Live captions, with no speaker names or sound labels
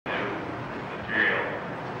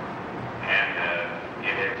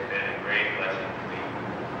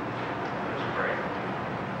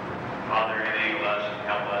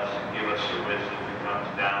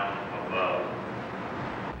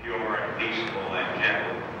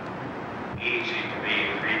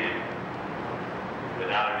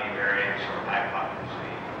without any variance or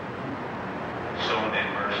hypocrisy, sown in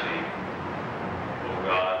mercy. Oh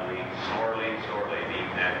God, we sorely, sorely need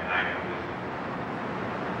that kind of wisdom.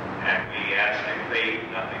 And we ask in faith,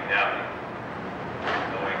 nothing doubting,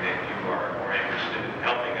 knowing that you are more interested in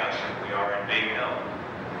helping us than we are in being helped.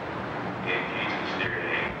 In Jesus' dear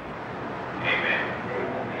name, amen.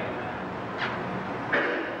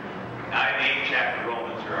 Now in the 8th chapter of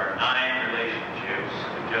Romans, there are 9 relationships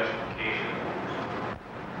to justification.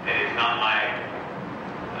 It is not my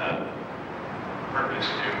purpose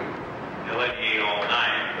to delineate all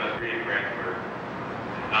 9, because really, friends, we're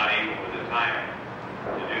not able with the time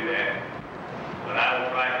to do that. But I will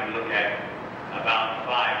try to look at about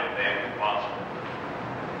 5 of them if possible.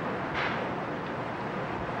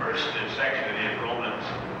 First section is Romans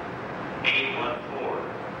 8:1-4.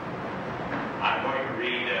 I'm going to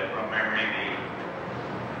read from memory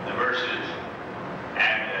the verses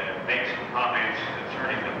and make some comments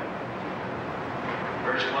concerning them.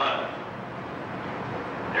 Verse 1.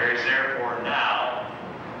 There is therefore now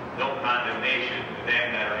no condemnation to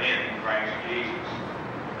them that are in Christ Jesus.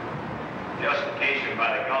 Justification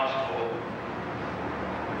by the gospel,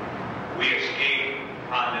 we escape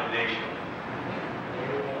condemnation.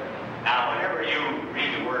 Now, whenever you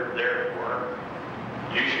read the word therefore,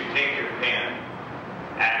 you should take your pen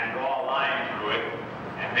and draw a line through it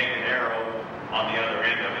and make an arrow on the other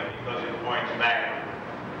end of it, because it points backward.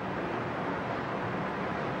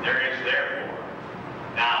 There is therefore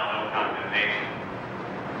now no condemnation.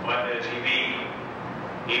 What does he mean?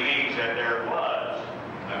 He means that there was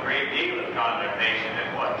a great deal of condemnation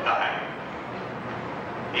at one time.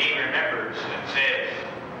 He remembers and says,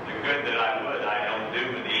 the good that I would I don't do,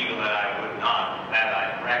 and the evil that I would not, that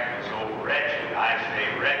I practice. Oh, wretched, I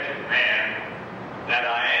say, wretched man that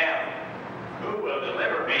I am. Who will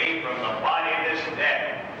deliver me from the body of this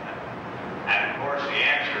death? And of course the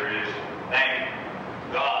answer is, thank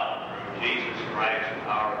God through Jesus Christ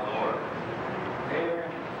our Lord.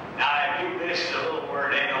 Now if you miss the little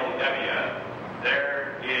word N-O-W,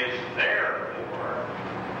 there is therefore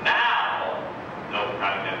now no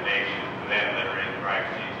condemnation to them that are in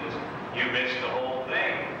Christ Jesus. You missed the whole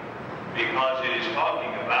thing, because it is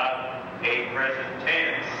talking about a present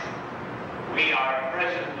tense. We are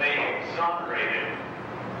presently exonerated.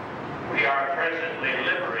 We are presently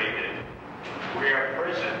liberated. We are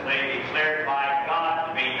presently declared by God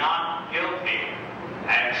to be not guilty.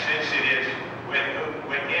 And since it is with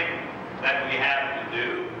Him that we have to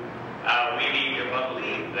do, we need to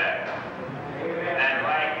believe that. And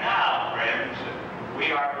right now, friends,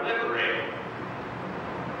 we are liberated.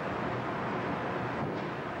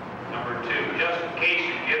 Number 2,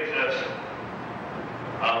 justification gives us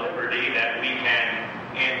a liberty that we can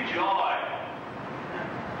enjoy.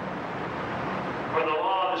 For the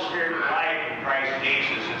law of the Spirit of life in Christ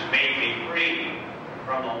Jesus has made me free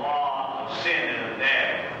from the law of sin and of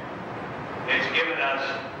death. It's given us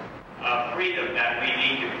a freedom that we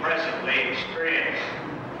need to presently experience,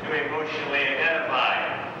 to emotionally identify,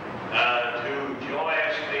 to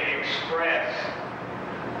joyously express.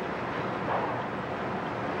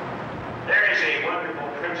 There is a wonderful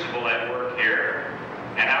principle at work here,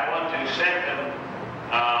 and I want to set them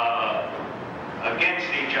against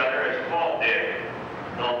each other as Paul did.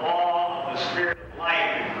 The law of the Spirit of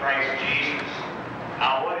life in Christ Jesus.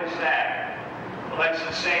 Now what is that? Well, that's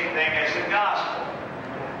the same thing as the gospel.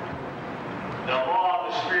 The law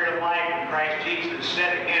of the Spirit of life in Christ Jesus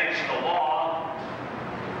set against the law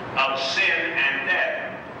of sin and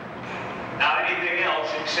death. Now anything else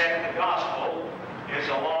except the gospel is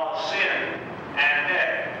a law of sin and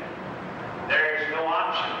death. There is no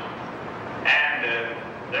option. And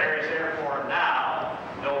there is therefore now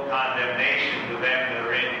no condemnation to them that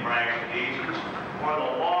are in Christ Jesus. For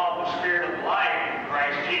the law of the Spirit of life in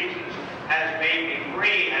Christ Jesus has made me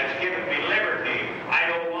free, has given me liberty. I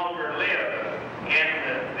no longer live in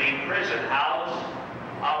the prison house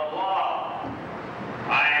of law.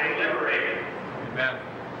 I am liberated. Amen.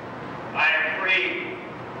 I am free.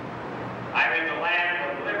 I'm in the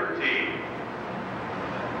land of liberty.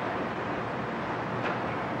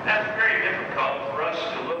 That's very difficult for us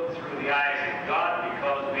to look through the eyes of God,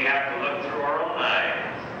 because we have to look through our own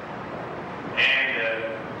eyes.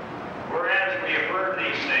 And whereas we affirm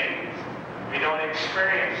these things, we don't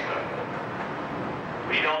experience them.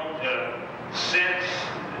 We don't sense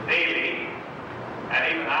daily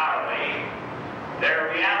and even hourly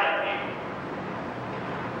their reality.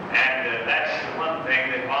 And that's the one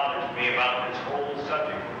thing that bothers me about this whole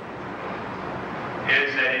subject,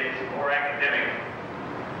 is that it's more academic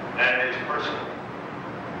than it is personal.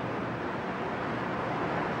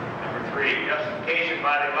 Number 3, justification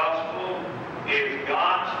by the gospel is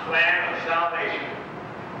God's plan of salvation.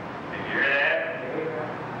 Did you hear that?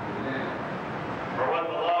 For what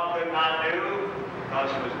the law could not do,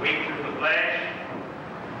 because it was weak through the flesh,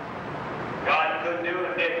 God could do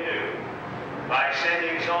and did do by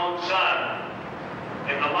sending His own Son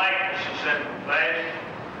in the likeness of sinful flesh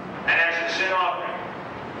and as a sin offering.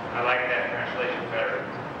 I like that translation better.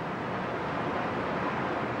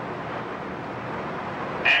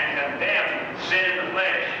 And condemned sin in the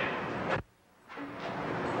flesh.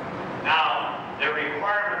 Now, the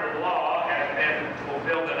requirement of the law has been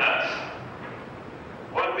fulfilled in us.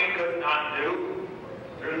 What we could not do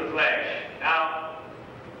through the flesh. Now,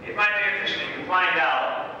 it might be interesting to find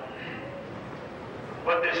out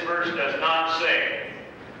what this verse does not say.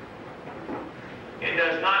 It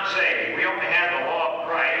does not say we only have the law of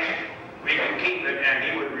Christ, we can keep it and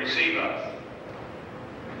He would receive us.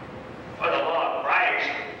 But the law of Christ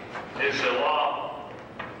is the law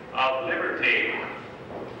of liberty.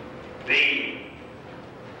 The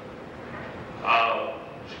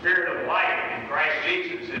Spirit of life in Christ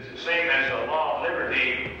Jesus is the same as the law of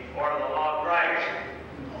liberty or the law of Christ.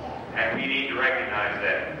 And we need to recognize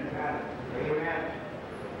that. Amen.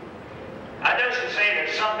 That doesn't say that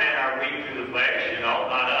some men are weak through the flesh, not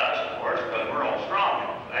us, of course, because we're all strong in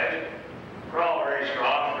the flesh. We're all very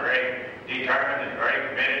strong, very determined, and very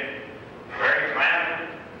committed, very planted.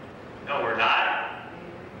 No, we're not.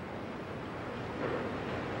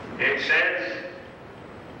 It says,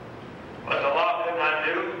 what the law could not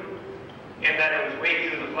do, in that it was weak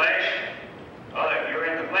through the flesh. Oh, if you're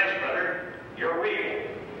in the flesh, brother, you're weak.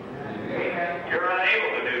 Amen. You're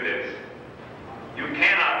unable to do this. You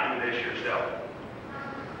cannot do this yourself.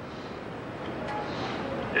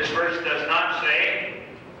 This verse does not say,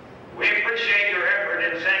 we appreciate your effort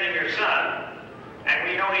in sending your Son, and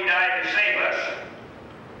we know He died to save us,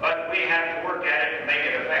 but we have to work at it to make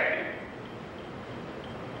it effective.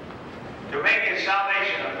 To make His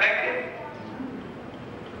salvation effective,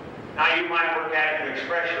 now you might work at it to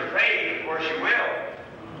express your faith, of course you will.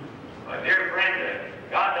 But dear friend,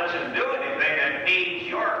 God doesn't do anything that needs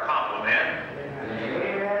your compliment.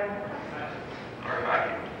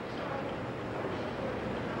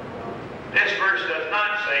 This verse does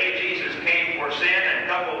not say Jesus came for sin and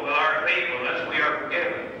coupled with our faithfulness we are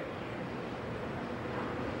forgiven.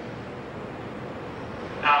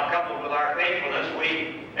 Now, coupled with our faithfulness,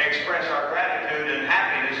 we express our gratitude and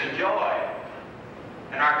happiness and joy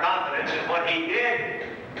and our confidence in what He did.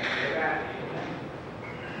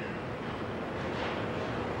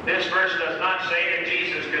 This verse does not say that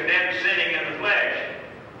Jesus condemned sinning in the flesh.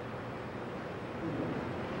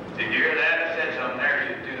 Did you hear that? It said something there as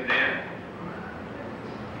you tuned in.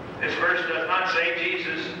 This verse does not say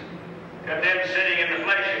Jesus condemned sinning in the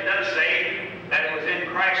flesh. It does say that it was in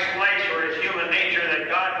Christ's flesh or His human nature that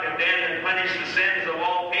God condemned and punished the sins of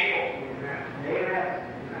all people. Amen.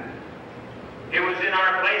 It was in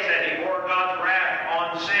our place that He bore God's wrath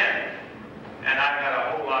on sin. And I've got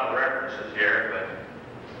a whole lot of references here, but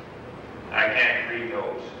I can't read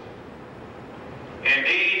those.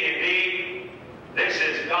 Indeed, this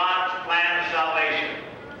is God's plan of salvation.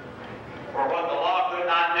 For what the law could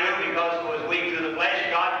not do because it was weak through the flesh,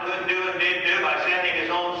 God could do and did do by sending His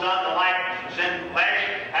own Son, the likeness of sinful flesh,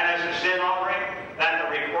 and as a sin offering, that the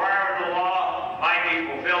requirement of the law might be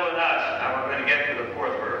fulfilled in us. Now we're going to get to the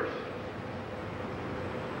fourth verse.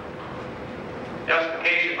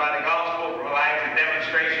 Justification by the gospel provides a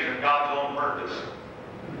demonstration of God's own purpose.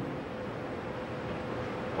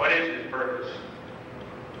 What is His purpose?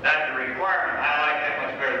 That the requirement, I like that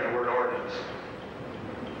much better than the word ordinance.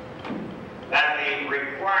 That the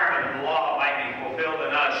requirement of the law might be fulfilled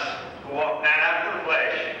in us who walk not after the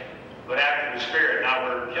flesh, but after the Spirit. Now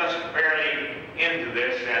we're just barely into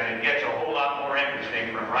this, and it gets a whole lot more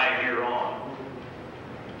interesting from right here on.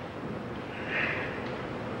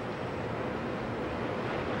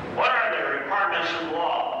 What are the requirements of the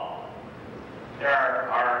law? There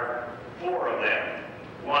are four of them.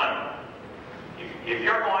 One, if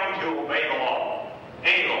you're going to obey the law,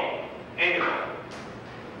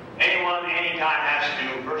 anyone, anytime has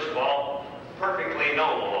to, first of all, perfectly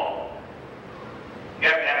know the law. You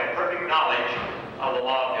have to have a perfect knowledge of the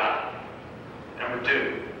law of God. Number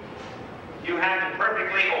two, you have to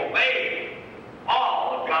perfectly obey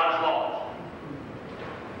all of God's laws.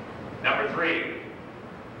 Number three,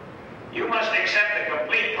 you must accept the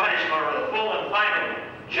complete punishment or the full and final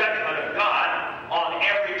judgment of God on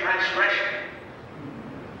every transgression.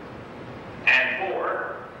 And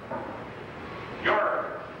four,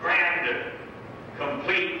 your grand,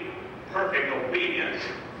 complete, perfect obedience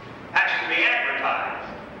has to be advertised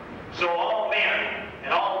so all men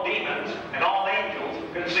and all demons and all angels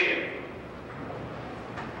can see it.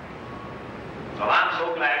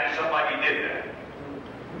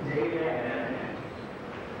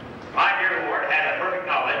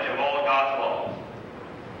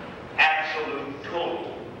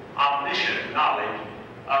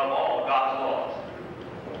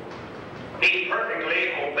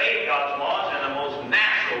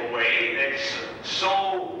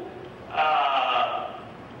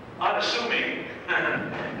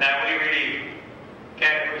 that we really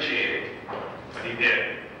can't appreciate it, but he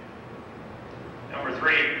did. Number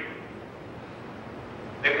 3,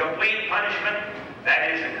 the complete punishment,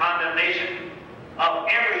 that is the condemnation of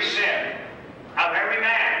every sin, of every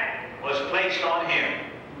man, was placed on him.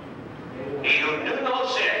 He who knew no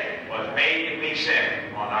sin was made to be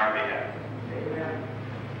sin on our behalf.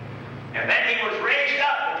 And then he was raised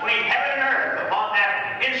up between heaven and earth upon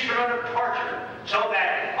that instrument of torture, so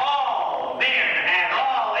that all men and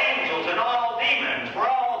all angels and all demons for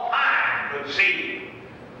all time could see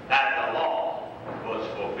that the law was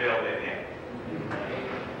fulfilled in him.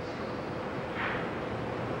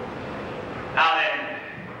 Now then,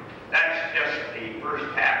 that's just the first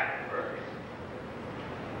half of the verse.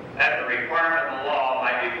 That the requirement of the law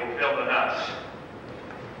might be fulfilled in us,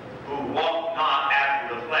 who walk not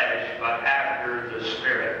after the flesh, but after the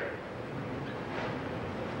Spirit.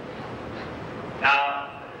 Now,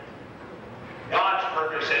 God's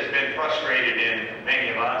purpose has been frustrated in many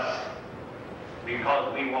of us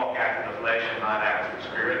because we walk after the flesh and not after the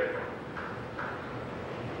Spirit.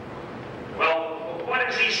 Well, what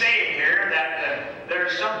is he saying here? That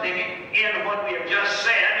there's something in what we have just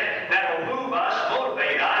said that will move us,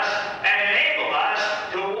 motivate us, and enable us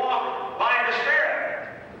to walk by the Spirit.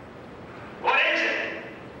 What is it?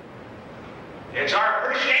 It's our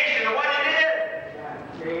appreciation of what he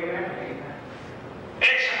did.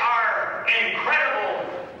 It's our incredible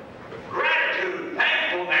gratitude,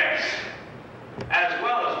 thankfulness, as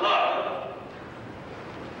well as love,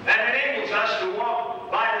 that enables us to walk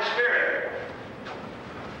by the Spirit.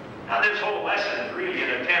 Now, this whole lesson is really an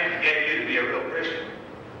attempt to get you to be a real Christian.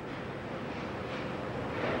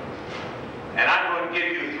 And I'm going to give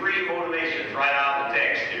you 3 motivations right out of the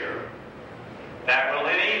text here that will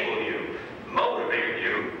enable you, motivate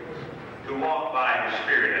you to walk by the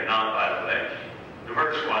Spirit and not by the flesh. The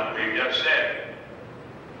first one we've just said,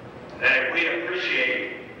 that if we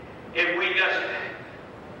appreciate, if we just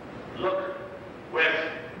look with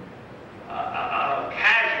a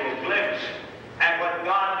casual glimpse at what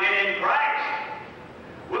God did in Christ,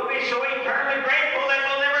 we'll be so eternally grateful that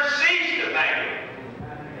we'll never cease to thank him.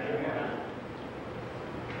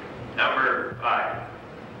 Number 5.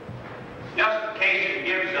 Justification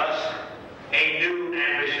gives us a new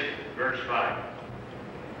ambition. Verse 5.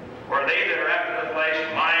 For they that are after the flesh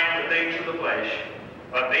mind the things of the flesh,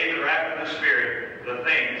 but they that are after the Spirit, the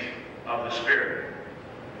things of the Spirit.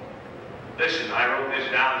 Listen, I wrote this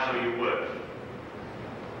down so you would.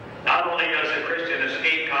 Not only does a Christian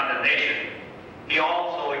escape condemnation, he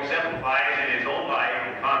also exemplifies in his own life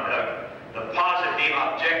and conduct the positive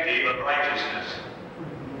objective of righteousness.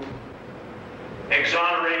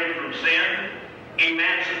 Exonerated from sin,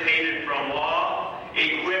 emancipated from law,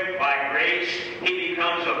 equipped by grace, he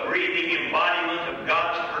becomes a breathing embodiment of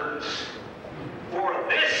God's purpose. For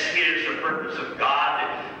this is the purpose of God,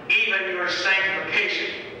 even your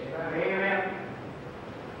sanctification. Amen.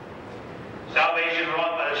 Salvation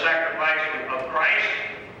wrought by the sacrifice of Christ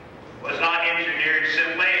was not engineered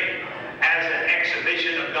simply as an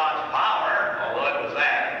exhibition of God's power, although it was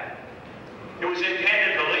that. It was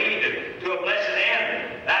intended to lead to a blessed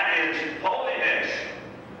end. That is holiness.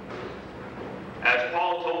 As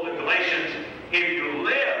Paul told the Galatians, if you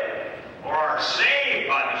live or are saved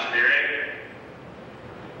by the Spirit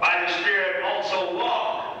also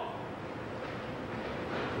walk.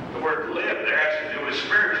 The word live there has to do with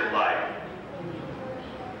spiritual life.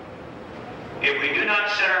 If we do not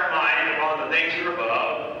set our mind upon the things that are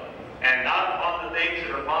above, and not upon the things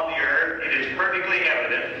that are upon the earth, it is perfectly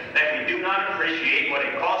evident that we do not appreciate what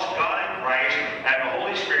it cost God and Christ and the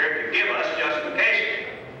Holy Spirit to give us justification.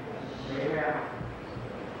 Amen.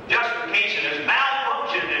 Justification is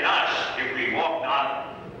malfunctioned in us if we walk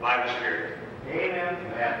not by the Spirit. Amen.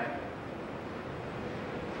 Amen.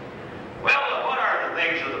 Well, what are the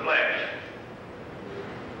things of the flesh?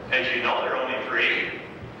 As you know, there are only 3.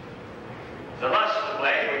 The lust of the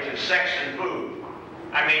flesh, which is sex and food.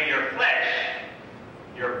 I mean, your flesh,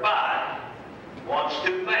 your body, wants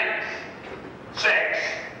 2 things. Sex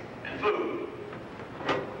and food.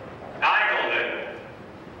 Now, I know that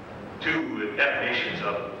 2 definitions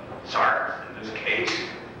of sarx, in this case,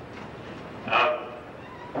 of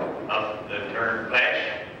the term flesh.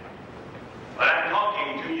 But I'm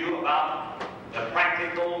talking to you about the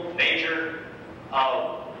practical nature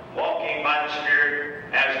of walking by the Spirit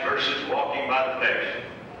as versus walking by the flesh.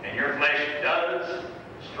 And your flesh does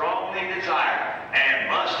strongly desire and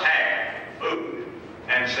must have food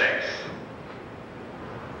and sex.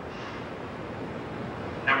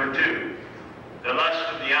 Number 2, the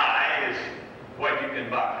lust of the eye is what you can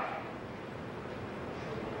buy.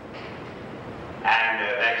 And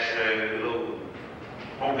that's a little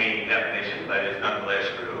meaning definition, but it's nonetheless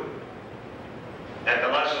true. That the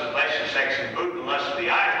lust of the flesh is sex and food, the lust of the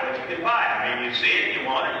eye is what you can buy. I mean, you see it, you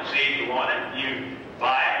want it, you see it, you want it, you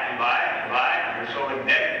buy it, and buy it, and buy it, and you're so in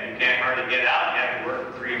debt, you can't hardly get out. You have to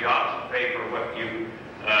work for 3 jobs to pay for what you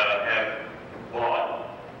have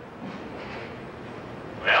bought.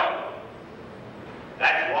 Well,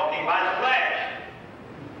 that's walking by the flesh.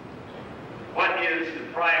 What is the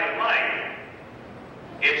pride of life?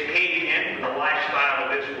 It's caving in for the lifestyle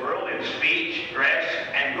of this world in speech, dress,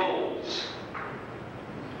 and goals.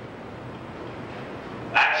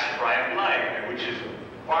 That's the pride of life, which is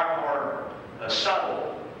far more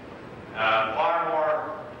subtle, far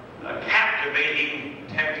more captivating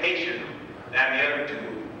temptation than the other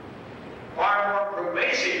two. Far more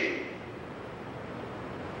pervasive.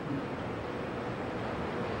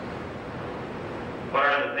 What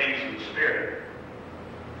are the things of the Spirit?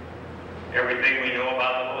 Everything we know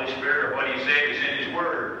about the Holy Spirit or what He said is in His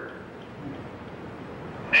Word.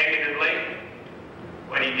 Negatively,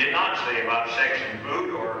 what He did not say about sex and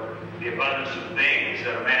food or the abundance of things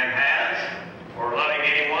that a man has, or loving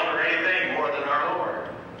anyone or anything more than our Lord.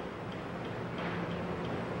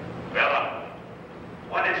 Well,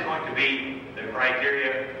 what is going to be the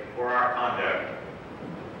criteria for our conduct?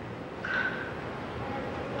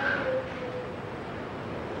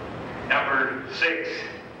 Number 6,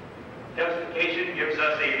 justification gives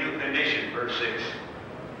us a new condition, verse 6.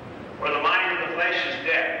 For the mind of the flesh is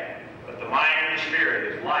death, but the mind of the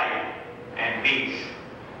Spirit is life and peace.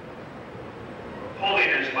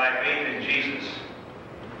 Holiness by faith in Jesus,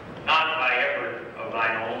 not by effort of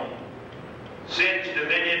thine own. Sin's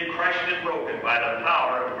dominion crushed and broken by the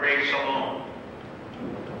power of grace alone.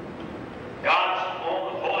 God's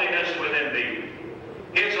own holiness within thee,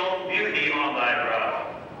 His own beauty on thy brow.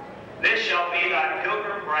 This shall be thy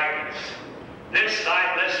pilgrim brightness, this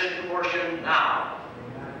thy blessed portion now.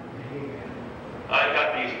 I've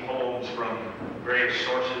got these poems from various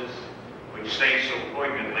sources which say so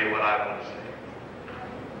poignantly what I want to say.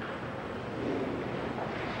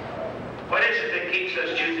 What is it that keeps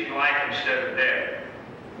us choosing life instead of death?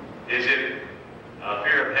 Is it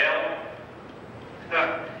fear of hell?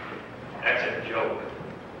 That's a joke.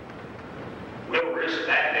 We'll risk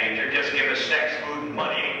that danger. Just give us sex, food, and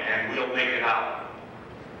money, and we'll make it out.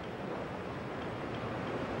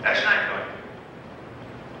 That's not going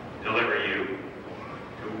to deliver you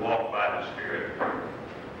to walk by the Spirit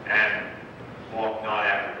and walk not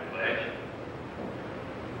after the flesh.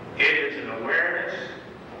 It is an awareness,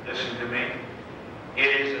 listen to me,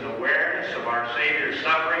 it is an awareness of our Savior's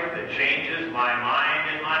suffering that changes my mind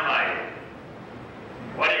and my life.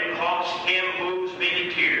 What it cost Him moves me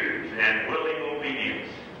to tears and willing obedience.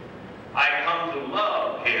 I come to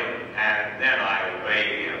love Him, and then I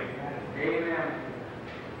obey Him. Amen.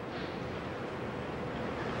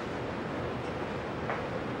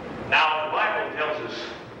 Now, the Bible tells us,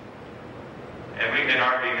 and we've been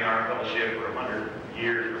arguing in our fellowship for 100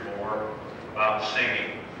 years or more about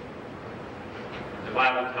singing. The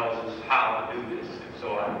Bible tells us how to do this, and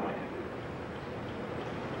so I'm going to do it.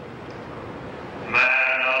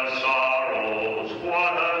 Man of sorrows,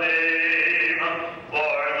 what a name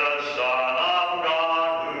for the Son of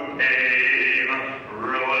God who came,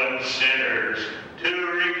 ruined sinners to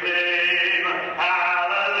reclaim.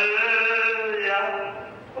 Hallelujah,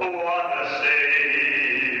 what a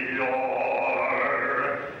Savior,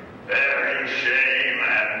 bearing shame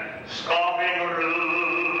and scoffing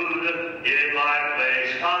rude, in my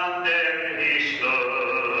place condemned He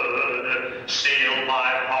stood, sealed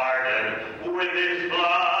my pardon with His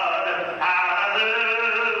blood.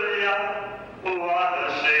 Hallelujah, what a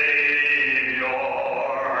Savior.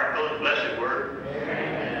 Aren't those blessed words?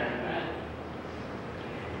 Amen.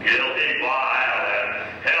 Guilty, vile, and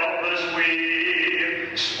helpless we,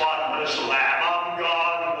 spotless Lamb of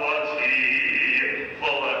God was He,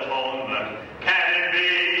 full atonement can it be?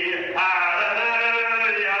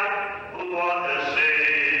 Hallelujah, what a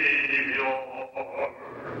Savior.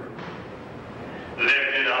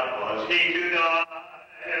 Lifted up was He to die.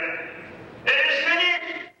 It is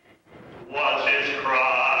finished was His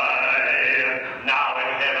cry. Now in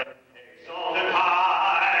heaven exalted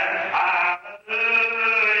high.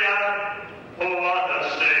 Hallelujah, what a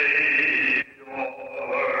Savior.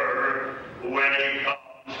 When He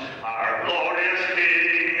comes, our glorious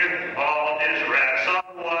King, all His ransom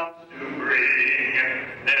wants to bring.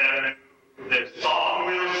 Then this song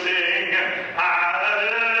we'll sing.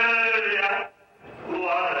 Hallelujah,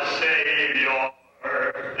 what a Savior.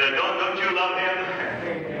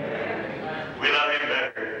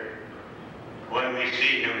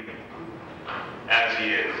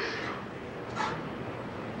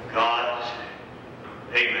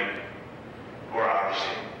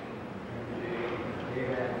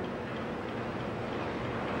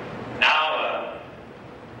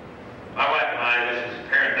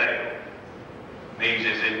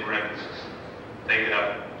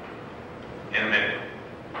 in a minute.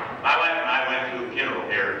 My wife and I went to a funeral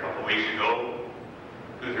here a couple weeks ago,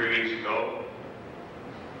 2-3 weeks ago.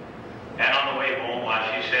 And on the way home,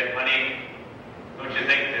 she said, honey, don't you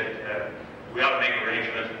think that we ought to make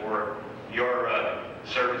arrangements for your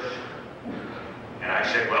service? And I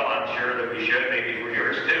said, well, I'm sure that we should, maybe for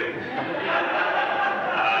yours too.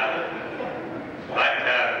 But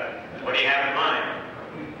what do you have in mind?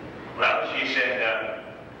 Well, she said,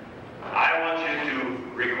 I want you to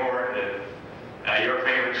record your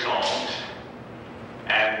favorite songs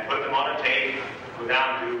and put them on a tape, go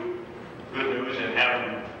down to Good News and have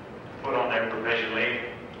them put on there professionally,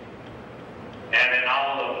 and then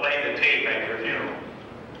I'll play the tape at your funeral.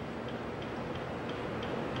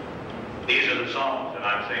 These are the songs that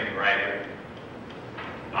I'm singing right here.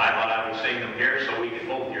 I thought I would sing them here so we could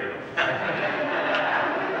both hear them.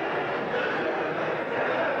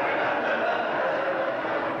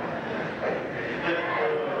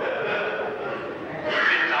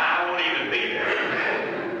 I won't even be there.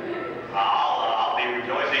 I'll be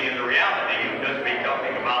rejoicing in the reality. You'll just be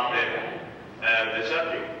talking about the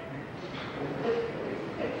subject.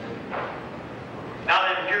 Now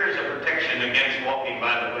then, here is a protection against walking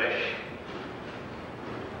by the flesh.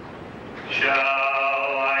 Shall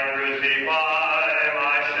I crucify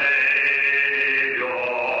my Savior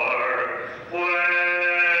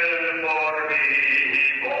when for me he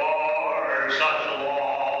bore such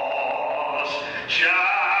loss? Shall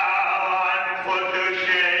I put to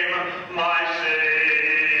shame my Savior?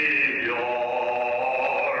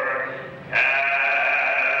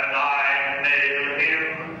 Can I nail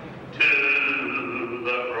him to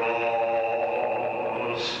the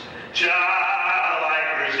cross? Shall I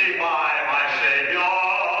crucify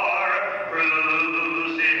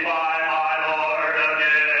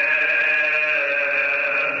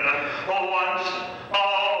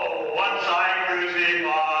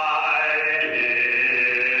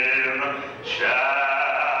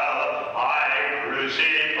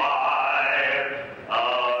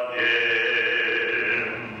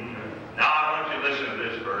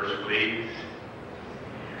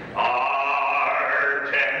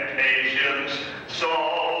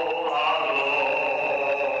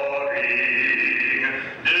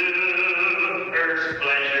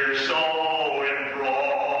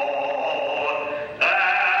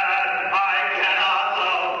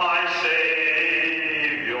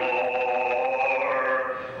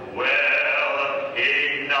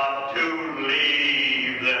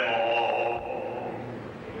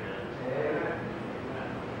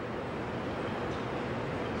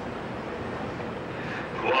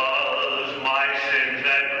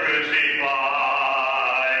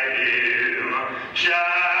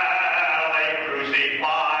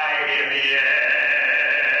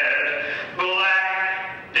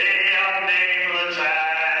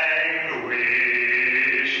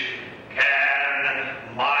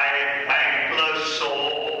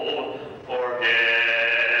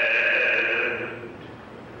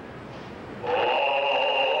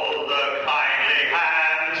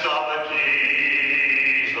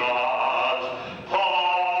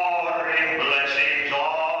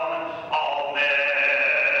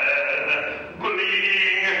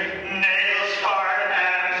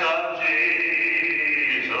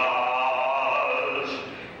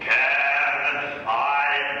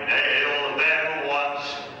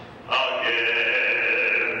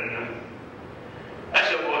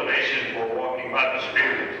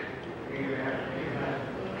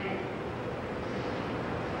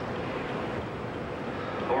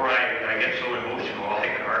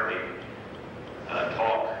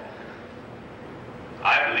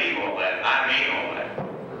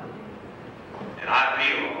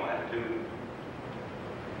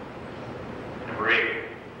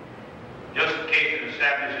Justification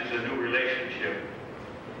establishes a new relationship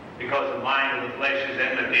because the mind of the flesh is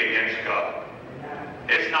enmity against God.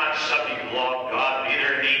 It's not subject to the law of God,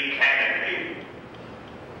 neither indeed can it be.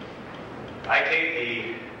 I take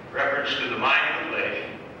the reference to the mind of the flesh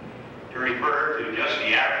to refer to just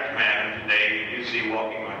the average man today you see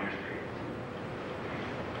walking on your street.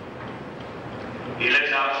 He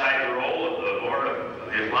lives outside the role of the Lord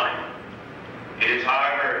of his life. It is,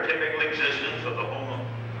 however, a typical existence of the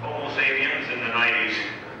Homo sapiens in the 90s.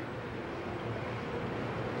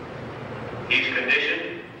 He's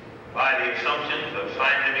conditioned by the assumptions of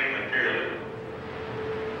scientific materialism.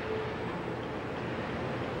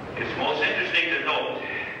 It's most interesting to note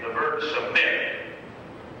the verb submit.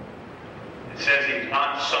 It says he's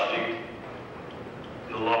not subject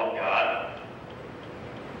to the law of God.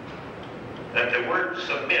 That the word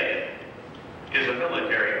submit is a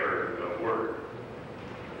military word.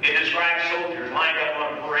 It describes soldiers lined up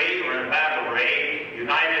on parade or in battle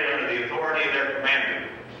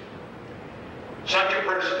Such a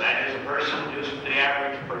person, that is a person, just the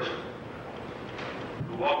average person,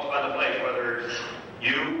 who walks by the flesh, whether it's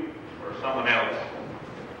you or someone else,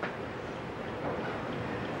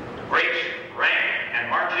 breaks rank and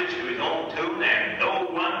marches to his own tune, and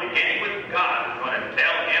no one, beginning with God, is going to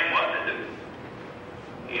tell him what to do.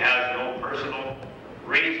 He has no personal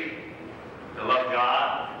reason to love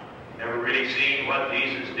God. Never really seen what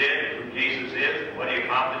Jesus did, who Jesus is, what he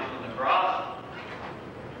accomplished on the cross.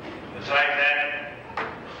 Besides that,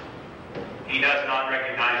 he does not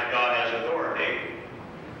recognize God as authority.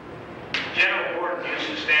 General Gordon used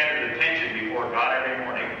to stand at attention before God every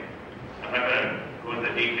morning. I'm not going to go into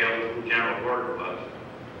the details of who General Gordon was.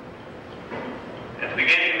 At the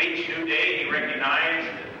beginning of each new day, he recognized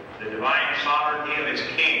the divine sovereignty of his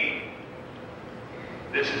King.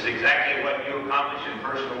 This is exactly what you accomplish in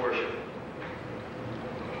personal worship.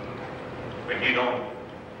 When you don't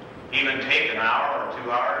even take an hour or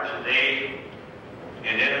 2 hours a day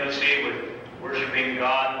in intimacy with worshiping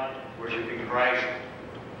God, worshiping Christ,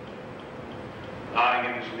 allowing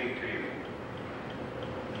him to speak to you.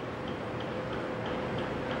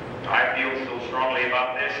 I feel so strongly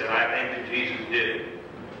about this that I think that Jesus did it.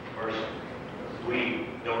 Of course, we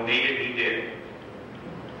don't need it, he did it.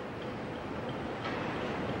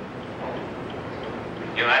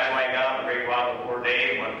 You know, that's why he got up a great while before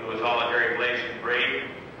day and went to a solitary place and prayed,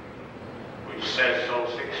 which says so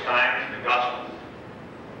 6 times in the Gospels,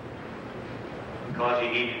 because he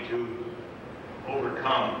needed to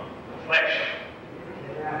overcome the flesh.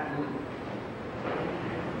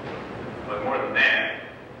 But more than that,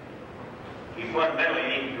 he fundamentally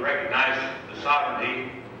needed to recognize the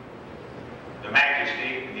sovereignty, the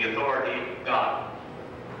majesty, and the authority of God.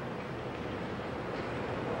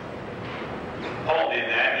 Paul did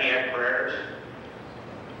that. He had prayers.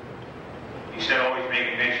 He said, always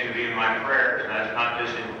making mention of you in my prayers. And that's not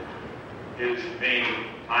just in his many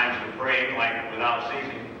times of praying, like without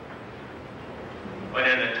ceasing, but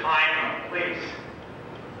in the time and place.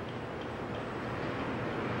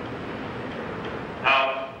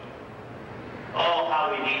 Now,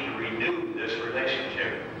 how we need to renew this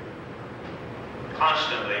relationship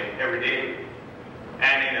constantly, every day.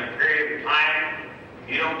 And in a period of time,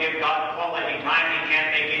 if you don't give God quality time, He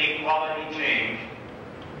can't make any quality change.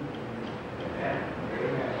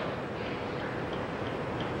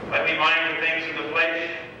 Let me mind the things of the flesh.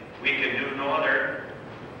 We can do no other.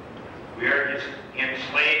 We are just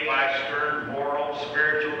enslaved by stern moral,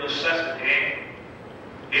 spiritual necessity.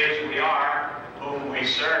 His we are, whom we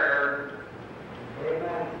serve.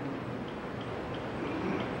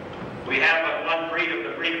 We have but one freedom,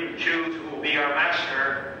 the freedom to choose who will be our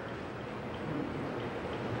master.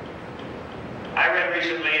 I read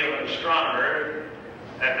recently of an astronomer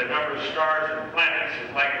that the number of stars and planets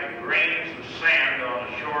is like the grains of sand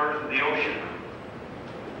on the shores of the ocean.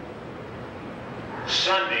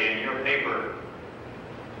 Sunday in your paper,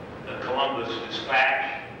 the Columbus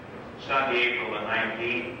Dispatch, Sunday, April the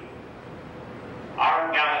 19th,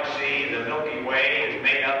 our galaxy, the Milky Way, is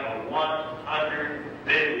made up of 100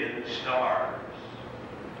 billion stars.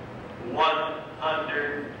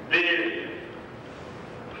 100 billion.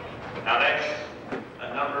 Now that's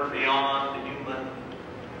a number beyond human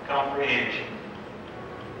comprehension.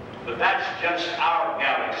 But that's just our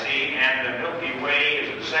galaxy, and the Milky Way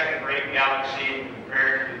is a second-rate galaxy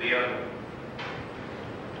compared to the other.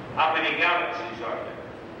 How many galaxies are there?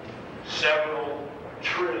 Several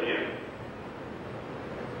trillion.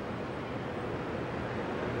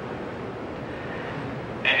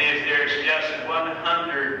 And if there's just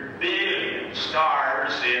 100 billion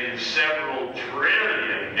stars in several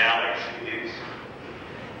trillion galaxies,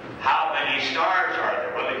 how many stars are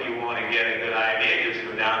there? Well, if you want to get a good idea, just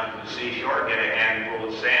go down to the seashore, get a handful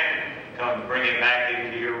of sand, come bring it back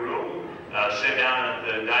into your room, sit down at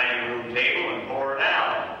the dining room table and pour it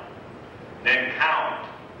out. Then count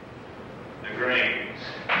the grains.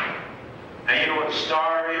 Now, you know what a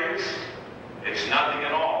star is? It's nothing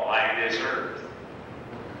at all like this earth.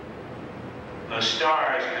 A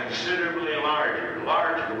star is considerably larger.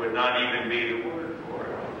 Larger would not even be the word for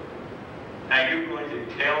it. Now you're going to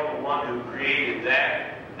tell the one who created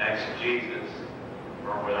that, that's Jesus,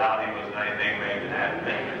 for without him was anything made that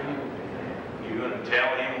happen. You're going to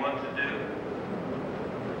tell him what to do.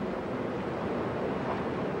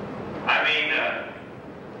 I mean,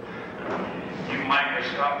 you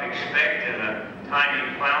microscopic speck in a tiny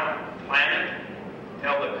planet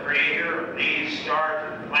tell the creator of these stars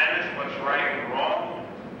and planets what's right and wrong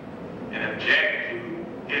and object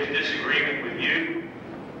to his disagreement with you.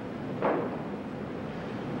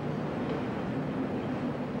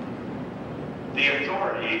 The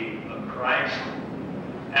authority of Christ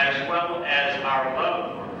as well as our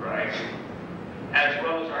love for Christ, as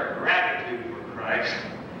well as our gratitude for Christ,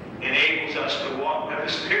 enables us to walk by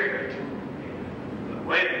the Spirit. But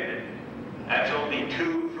wait a minute, that's only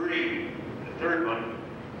 2 free. The third one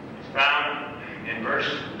is found in verse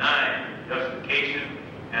 9, justification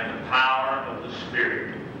and the power of the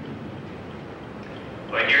Spirit.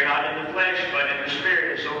 But you're not in the flesh, but in the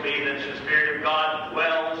Spirit, so be that the Spirit of God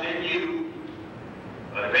dwells in you.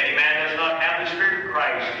 But if any man does not have the Spirit of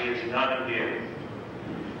Christ, he is none of his.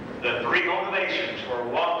 The 3 motivations for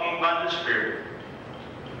walking by the Spirit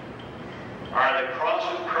are the cross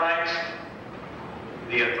of Christ,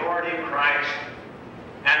 the authority of Christ,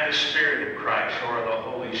 and the Spirit of Christ, or the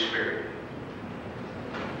Holy Spirit.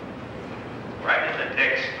 Right in the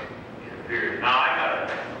text, it appears. Now, I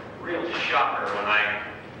got a real shocker when I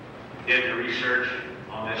did the research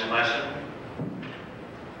on this lesson.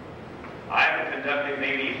 I have conducted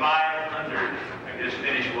maybe 500. I just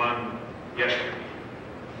finished one yesterday.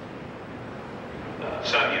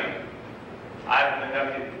 Sunday. I've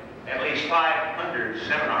conducted at least 500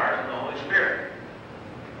 seminars on the Holy Spirit.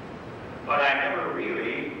 But I never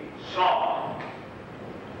really saw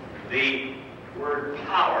the word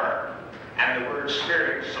power and the word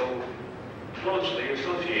Spirit so closely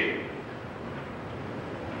associated.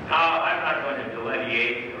 Now, I'm not going to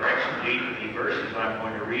delineate or exegete the verses I'm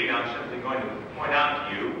going to read. I'm simply going to point out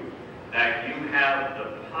to you that you have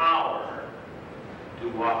the power to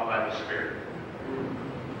walk by the Spirit.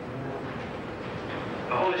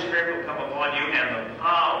 The Holy Spirit will come upon you, and the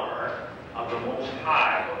power of the Most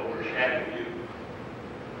High will overshadow you.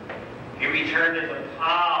 He returned in the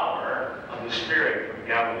power of the Spirit from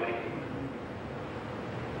Galilee.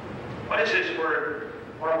 What is this word?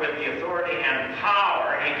 For with the authority and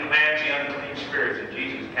power he commands the unclean spirits, and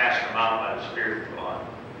Jesus cast them out by the Spirit of God.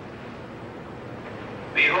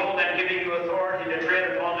 Behold, I'm giving you authority to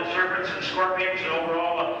tread upon the serpents and scorpions and over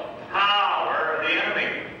all the power of the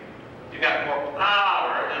enemy. You got more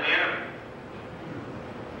power than the enemy.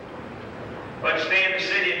 But stay in the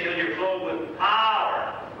city until you're clothed with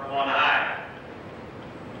power from on high.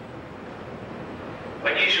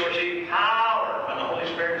 But ye shall receive power when the Holy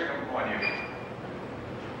Spirit has come upon you.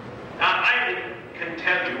 Now, I can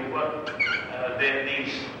tell you what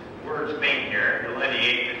these words mean here,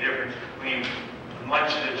 delineate the difference between much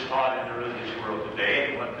that is taught in the religious world today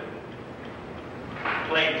and what the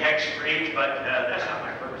plain text reads, but that's not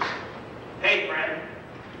my purpose. Hey, friend,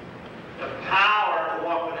 the power to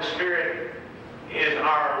walk with the Spirit is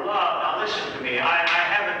our love. Now, listen to me. I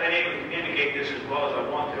haven't been able to communicate this as well as I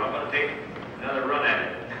want to. I'm going to take another run at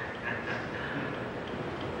it.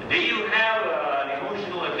 Do you have an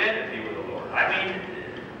emotional identity with the Lord? I mean,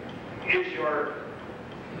 is your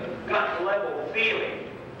gut level feeling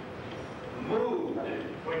moved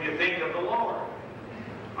when you think of the Lord?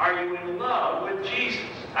 Are you in love with Jesus?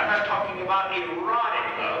 I'm not talking about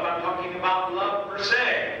erotic love. I'm talking about love per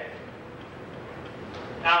se.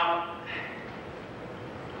 Now,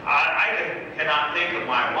 I cannot think of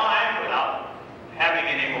my wife without having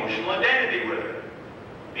an emotional identity with her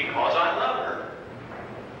because I love her.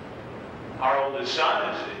 Our oldest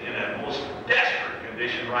son is in a most desperate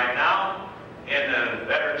condition right now in the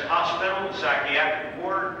Veterans Hospital, the psychiatric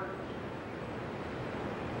ward.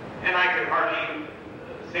 And I can hardly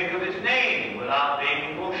think of his name without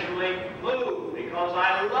being emotionally moved because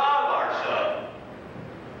I love our son.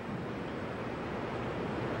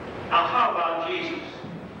 Now, how about Jesus?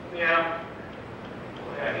 Yeah.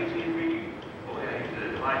 Oh, yeah, he's the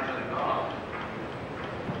divine Son of God.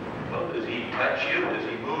 Well, does he touch you? Does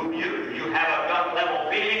he move you? Do you have a gut level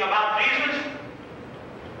feeling about Jesus?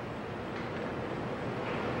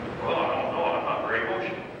 Well, I don't know. I'm not very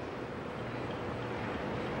emotional.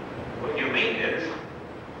 What you mean is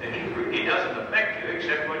that he really doesn't affect you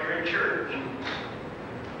except when you're in church.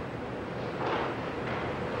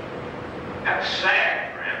 That's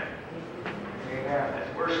sad, friend.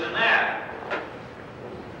 That's worse than that.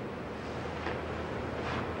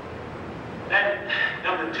 Then,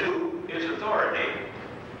 number 2 is authority.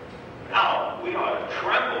 Now, we ought to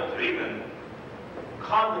tremble to even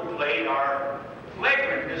contemplate our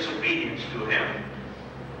flagrant disobedience to him.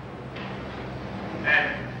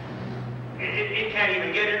 And it can't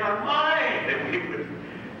even get in our mind that we would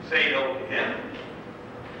say no to him.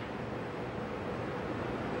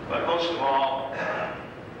 But most of all,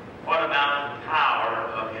 what about the power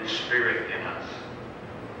of his Spirit in us?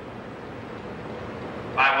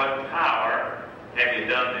 By what power have you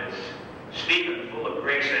done this? Stephen, full of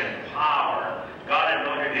grace and power, God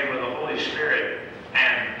anointed him with the Holy Spirit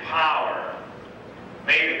and power.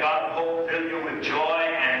 May the God of hope fill you with joy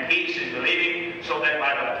and peace in believing, so that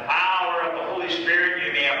by the power of the Holy Spirit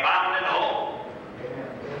you may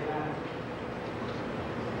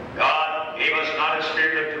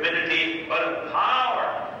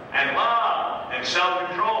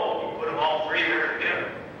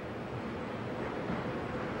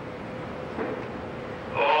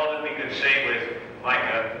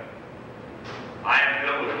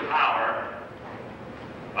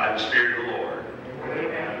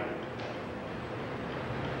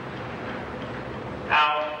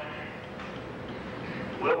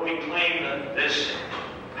we claim this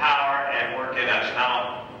power and work in us.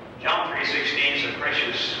 Now, John 3:16 is a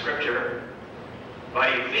precious scripture,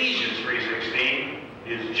 but Ephesians 3:16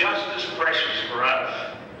 is just as precious for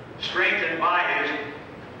us, strengthened by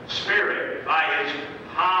His Spirit, by His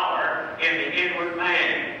power in the inward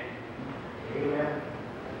man. Amen.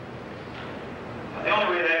 The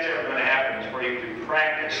only way that's ever going to happen is for you to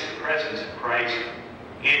practice the presence of Christ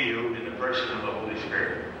in you in the person of the Holy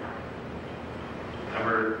Spirit.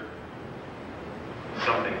 Number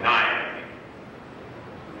something 9, I think.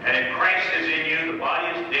 And if Christ is in you, the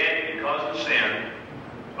body is dead because of sin,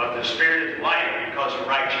 but the Spirit is life because of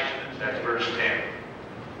righteousness. That's verse 10.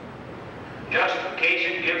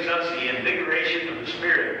 Justification gives us the invigoration of the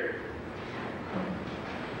Spirit.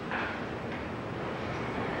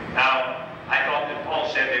 Now, I thought that Paul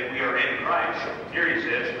said that we are in Christ. Here he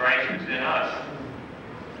says Christ is in us.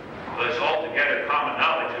 Well, it's altogether common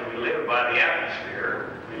knowledge that we live by the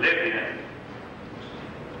atmosphere we live in.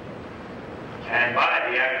 And by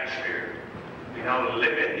the atmosphere. We don't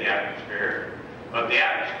live in the atmosphere, but the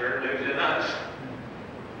atmosphere lives in us.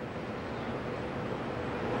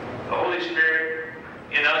 The Holy Spirit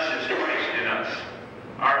in us is Christ in us.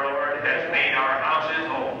 Our Lord has made our house His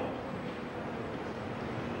home.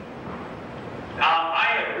 Now,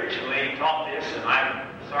 I originally taught this, and I'm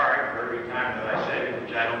sorry for every time that I said it,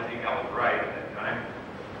 which I don't think I was right at that time,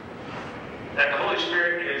 that the Holy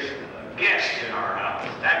Spirit is a guest in our house.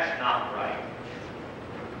 That's not right.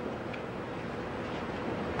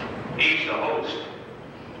 He's the host.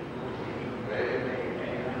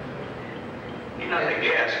 He's not the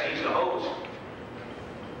guest, He's the host.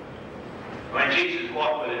 When Jesus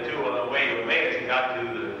walked with the two on the way to Emmaus, He got to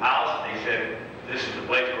the house, and He said, "This is the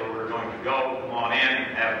place where we're going to go. Come on in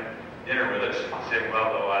and have dinner with us." He said,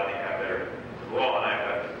 "Well, though, I think I better go on. I've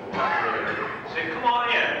got to go on further." He said, "Come on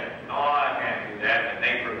in." "No, I can't do that." And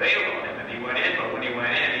they prevailed on Him, and He went in. But when He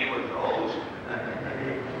went in, He was the host.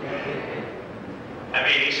 I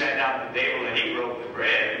mean, He sat down at the table and He broke the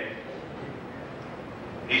bread.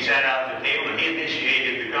 He sat down at the table and He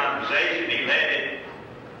initiated the conversation. He led it.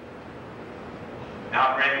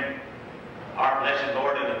 Now, friend, our blessed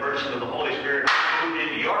Lord in the person of the Holy Spirit moved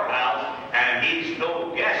into your house, and He's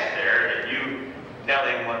no guest there that you tell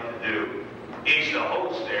Him what to do. He's the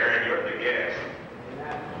host there, and you're the guest.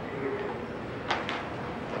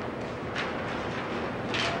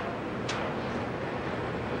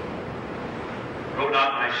 Go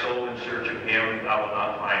not my soul in search of Him, thou wilt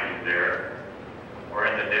not find Him there, or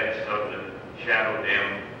in the depths of the shadow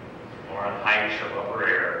dim, or on heights of upper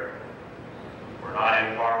air. For not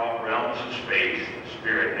in far-off realms of space the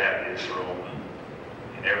Spirit hath His throne.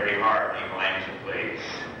 In every heart He finds a place,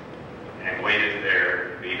 and waiteth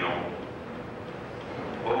there to be known.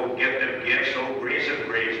 O gift of gifts, O grace of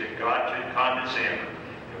grace, that God should condescend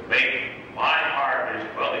to make my heart His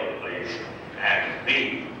dwelling place, and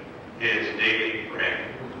me His daily friend.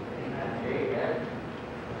 Amen.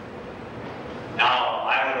 Now,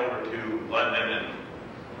 I went over to London and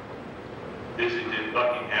visited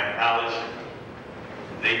Buckingham Palace.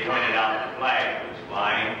 They pointed out the flag was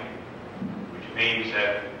flying, which means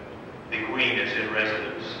that the Queen is in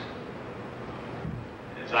residence.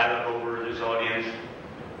 As I look over this audience,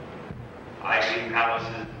 I see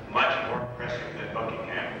palaces much more impressive than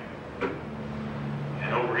Buckingham.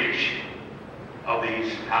 And over each of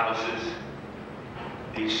these palaces,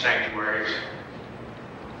 these sanctuaries,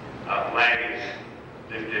 a flag is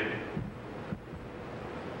lifted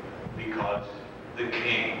because the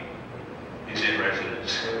King is in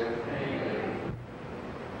residence.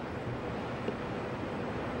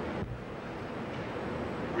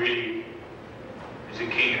 Really, is the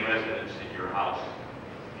King in residence in your house,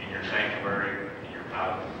 in your sanctuary, in your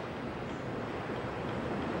palace?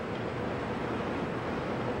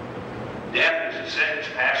 Death is a sentence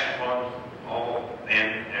passed upon all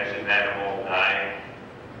men, as in that of all die.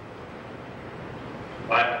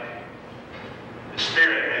 But the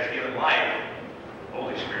Spirit has given life,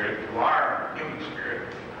 Holy Spirit, to our human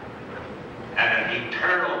spirit, and an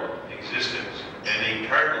eternal existence, an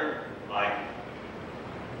eternal life.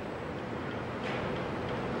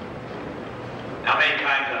 Now, many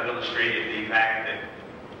times I've illustrated the fact that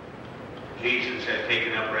Jesus has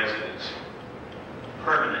taken up residence,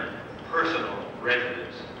 permanent, personal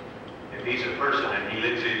residence. If He's a person and He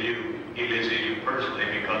lives in you, He lives in you personally,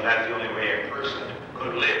 because that's the only way a person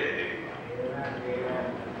could live in anybody.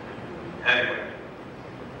 Anyway,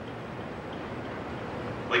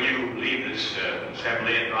 when you leave this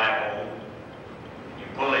assembly and drive home, you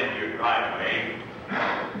pull into your driveway,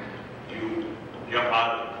 you jump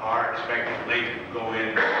out of the car expectantly to go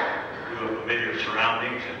into familiar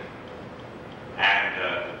surroundings, and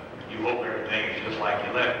You hope everything is just like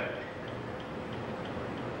you left it.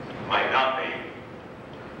 Might not be,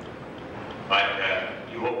 but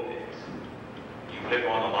you hope it is. You flip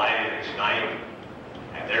on the light and it's night,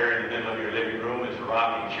 and there in the middle of your living room is a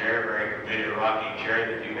rocking chair, a very familiar rocking chair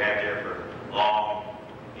that you've had there for long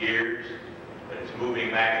years, but it's moving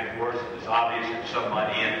back and forth, and it's obvious there's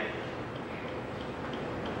somebody in it.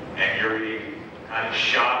 And you're really kind of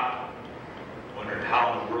shocked, wondering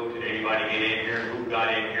how in the world did anybody get in here, who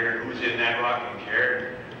got in here, who's in that rocking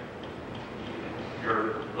chair.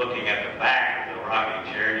 You're looking at the back of the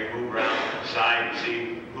rocking chair, and you move around to the side to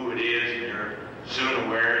see who it is, and you're soon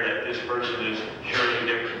aware that this person is surely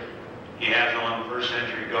different. He has on first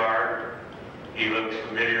century garb. He looks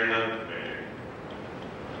familiar and unfamiliar.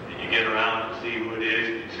 And you get around to see who it is,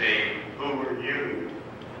 and you say, "Who are you?"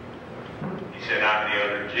 He said, "I'm the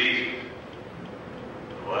other Jesus."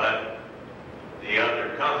 "What?" "The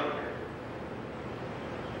other Comforter."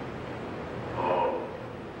 "Oh,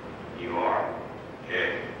 you are?"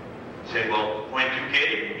 "Okay." He said, "Well, when did you get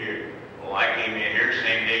in here?" "Oh, I came in here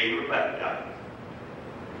same day you were baptized."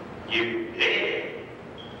 "You did?"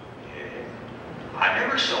 "Yeah." "I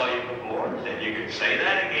never saw you before." He said, "You can say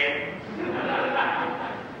that again."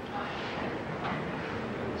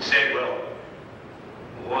 He said, "Well,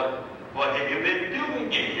 what have you been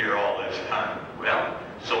doing in here all this time?" "Well,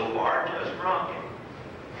 so far, just rocking."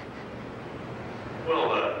 "Well,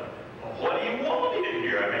 what do you want in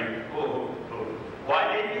here? I mean,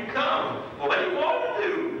 why didn't you come? What do you want to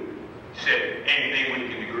do?" He said, "Anything we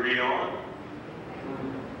can agree on."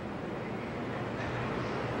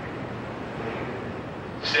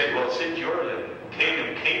 He said, "Well, since you're the King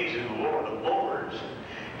of Kings and Lord of Lords,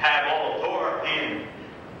 have all authority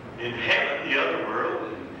in heaven, the other world,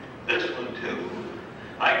 and this one too,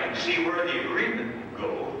 I can see where the agreement will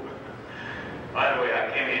go. By the way,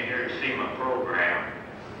 I came in here to see my program.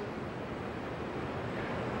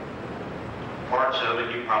 Parts of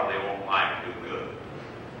it you probably won't like too good.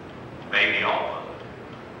 Maybe all of it.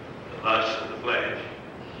 The lust of the flesh,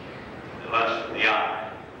 the lust of the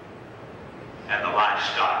eye, and the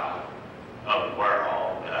lifestyle of the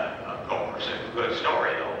world, of course. It's a good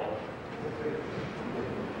story, though.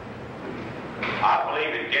 I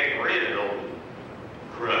believe in getting rid of those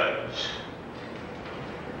cruds.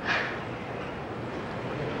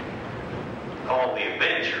 Called the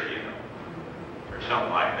Avenger, you know, or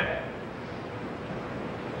something like that.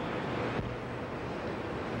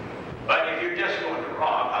 But if you're just going to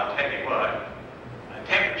rock, I'll tell you what, a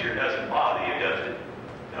temperature doesn't bother you, does it?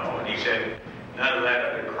 No, and he said, none of that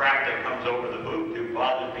other crap that comes over the boot tube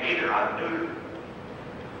bothers me either. I'm neuter.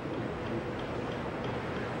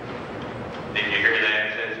 Did you hear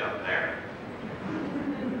that? He said something there.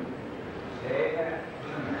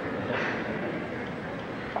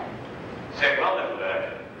 Said, well,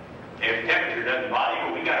 if temperature doesn't bother you,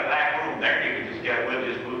 well, we got a back room there. You can just we'll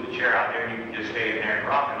just move the chair out there, and you can just stay in there and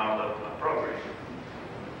rock, and I'll look my program.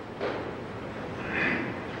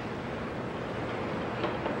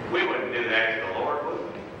 We wouldn't do that to the Lord, would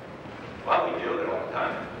we? Well, we do it all the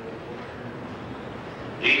time.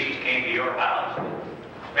 Jesus came to your house,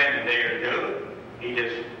 spent a day or two. He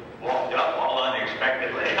just walked up all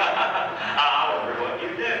unexpectedly. I wonder what you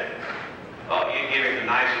did. Oh, you give him the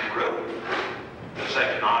nicest room. Such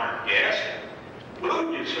an honored guest.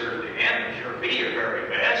 Food you served him, sure be your very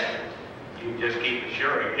best. You just keep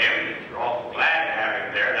assuring him that you're awful glad to have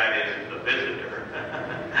him there. That is, the visitor.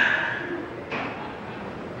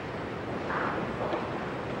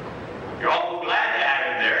 You're awful glad to have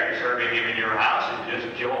him there, and serving him in your house is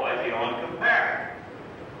just joy beyond compare.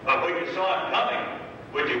 But when you saw him coming,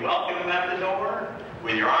 would you welcome him at the door?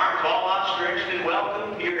 With your arms all outstretched in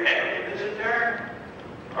welcome to your heavenly visitor?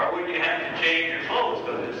 Or would you have to change your clothes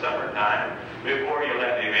because it's summertime before you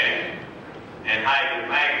let him in and hide your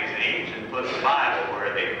magazines and put the Bible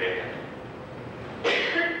where they've been?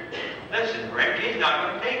 Listen, friends, he's not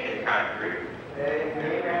going to take this kind of grief.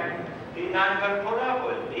 Amen. He's not going to put up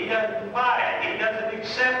with it. He doesn't buy it. He doesn't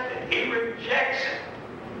accept it. He rejects it.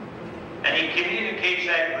 And he communicates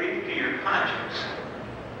that grief to your conscience.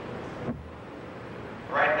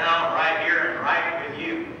 Right now, right here, and right with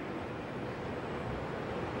you.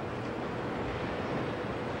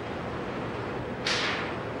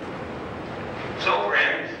 So,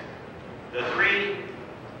 friends, the three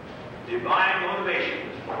divine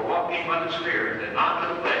motivations for walking by the Spirit and not by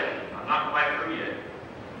the flesh, I'm not quite through yet,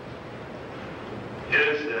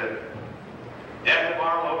 is the death of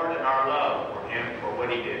our Lord and our love for him for what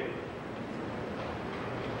he did.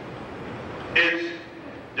 His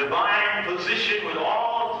divine position with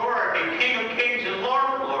all authority, King of Kings and Lord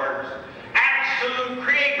of Lords, absolute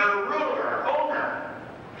creator, ruler, owner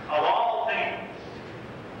of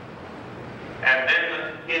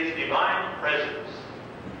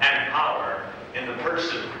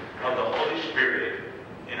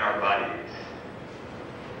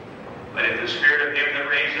the Spirit of him that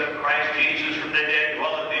raised up Christ Jesus from the dead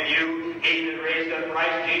dwelleth in you, he that raised up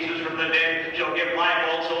Christ Jesus from the dead shall give life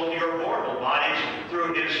also to your mortal bodies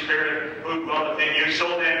through his Spirit who dwelleth in you. So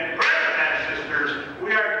then, brethren and sisters,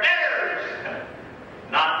 we are debtors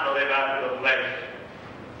not to live after the flesh.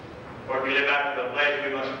 For if we live after the flesh,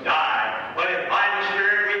 we must die. But if by the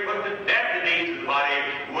Spirit we put to death the deeds of the body,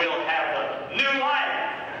 we'll have the new life.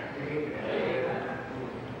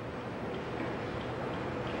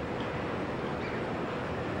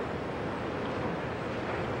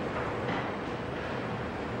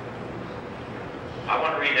 I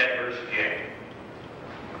want to read that verse again.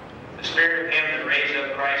 The Spirit of him that raised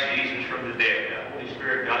up Christ Jesus from the dead. The Holy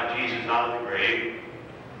Spirit got Jesus out of the grave.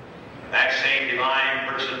 That same divine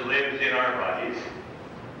person lives in our bodies.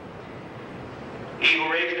 He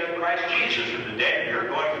who raised up Christ Jesus from the dead, you're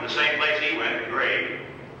going to the same place he went, the grave,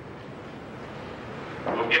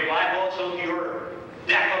 will give life also to your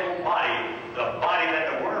deathable body, the body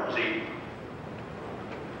that the worms eat,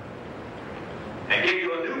 and give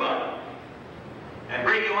you a new body, and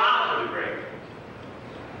bring you out of the grave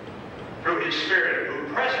through his Spirit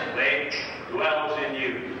who presently dwells in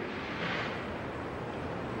you.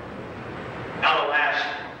 Now the last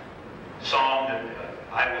song that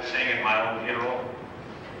I will sing in my own funeral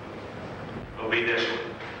will be this one.